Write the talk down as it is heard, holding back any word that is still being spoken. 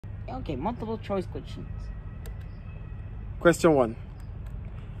Okay, multiple choice questions. Question 1.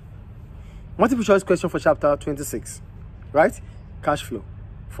 Multiple choice question for chapter 26. Right? Cash flow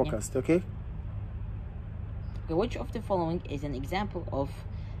forecast. Okay. Okay, which of the following is an example of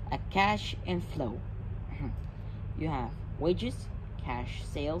a cash inflow? You have wages, cash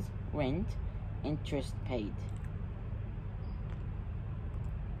sales, rent, interest paid.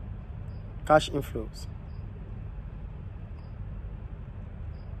 Cash inflows.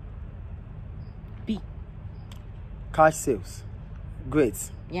 B. Cash sales.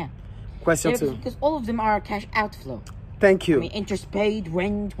 Great. Yeah. Question 2. Because all of them are cash outflow. Thank you. I mean, interest paid,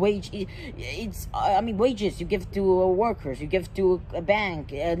 rent, wage. It's I mean, wages you give to workers, you give to a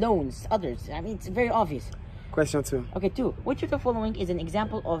bank, loans, others. I mean, it's very obvious. Question 2. Okay, 2. Which of the following is an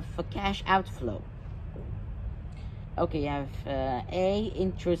example of a cash outflow? Okay, you have A,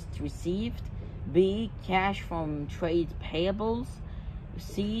 interest received. B, cash from trade payables.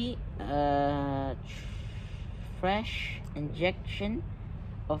 C, fresh injection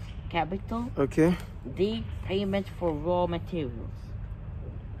of capital. Okay. D, payment for raw materials.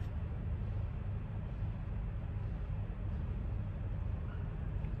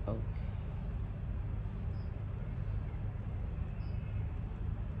 Okay.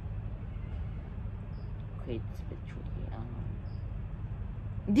 Okay, it's a bit tricky.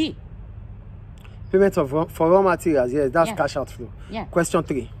 D. Payment of for raw materials. Yes, that's Yeah. cash outflow. Yeah. Question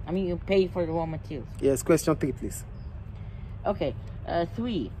 3. I mean, you pay for the raw materials. Yes, question 3, please. Okay,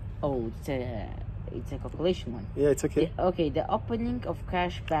 3. Oh, it's a calculation one. Yeah, it's okay. Okay, the opening of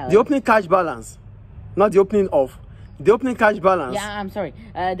cash balance. The opening cash balance, not the opening of. The opening cash balance. Yeah, I'm sorry.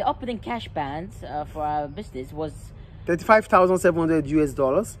 The opening cash balance for our business was $35,700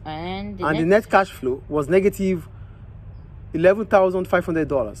 US, and the net cash flow was negative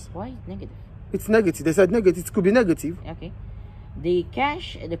 $11,500. Why is negative? It's negative. They said negative. It could be negative. Okay. The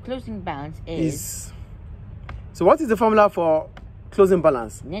closing balance is So what is the formula for closing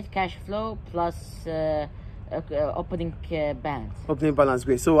balance? net cash flow plus opening balance. Opening balance,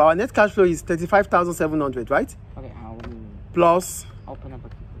 great. So our net cash flow is 35,700, right? Okay, I'll Plus open up a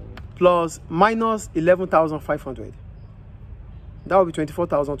calculator. plus minus 11,500. That will be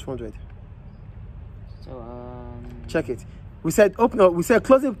 24,200. So Check it. We said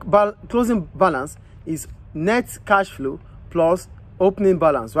closing balance is net cash flow plus opening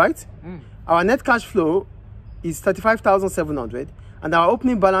balance, right? Our net cash flow is 35,700 and our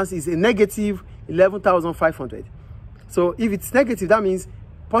opening balance is a negative 11,500. So if it's negative, that means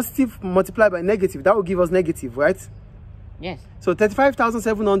positive multiplied by negative, that will give us negative, right? yes. So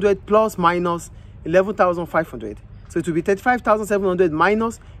 35,700 plus minus 11,500. So it will be 35,700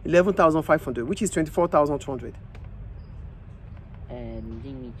 minus 11,500, which is 24,200. Let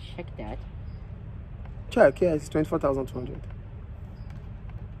me check that. Check, yeah, it's 24,200.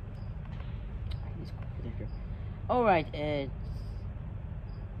 All right.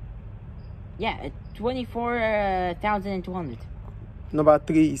 Yeah, 24,200. Number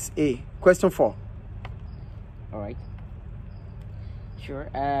 3 is A. Question 4. All right. Sure.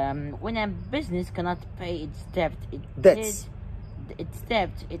 When a business cannot pay its debt, Debts. Its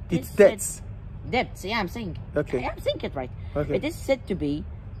debt. It's debts. Debts. Yeah, I'm saying. Okay. I'm saying it right. Okay. It is said to be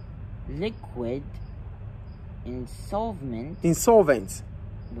liquid, insolvent. Insolvent.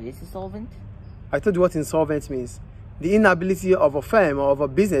 What is insolvent? I told you what insolvent means. The inability of a firm or of a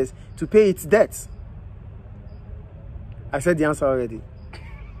business to pay its debts. I said the answer already.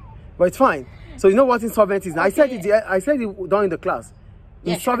 But it's fine. So you know what insolvent is? Okay. I said it during the class.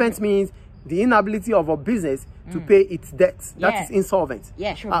 Yeah, insolvent means the inability of a business to pay its debts. That is insolvent.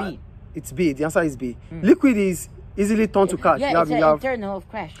 Yeah, sure, B. It's B. The answer is B. Liquid is easily turned to cash. Yeah, it's an internal of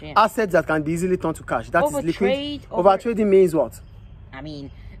cash. Yeah. Assets that can be easily turned to cash. That is liquid. Overtrading means what? I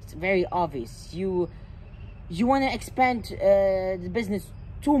mean, it's very obvious. You want to expand the business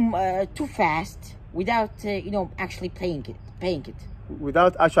too fast without actually paying it.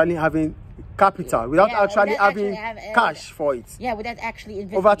 Without actually having capital, without actually having cash for it. Yeah, without actually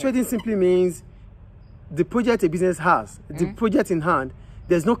investing. Overtrading simply means the project a business has, the project in hand,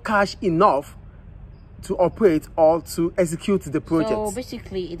 there's no cash enough to operate or to execute the project. So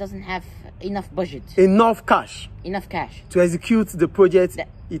basically, it doesn't have enough budget. Enough cash. Enough cash. To execute the project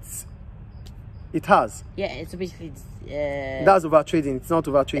it has. Yeah, so basically that's overtrading. It's not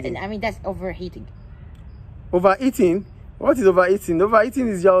overtrading. I mean, that's overheating. Overeating? What is overeating? Overeating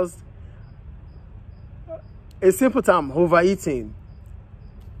is just a simple term, overeating.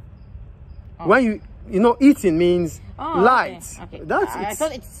 Oh. When eating means light. Okay. That's I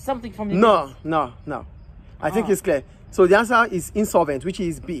thought it's something from the No. I think it's clear. So the answer is insolvent, which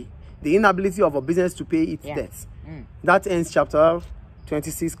is B. The inability of a business to pay its debts. That ends chapter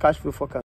 2026 cash flow forecast.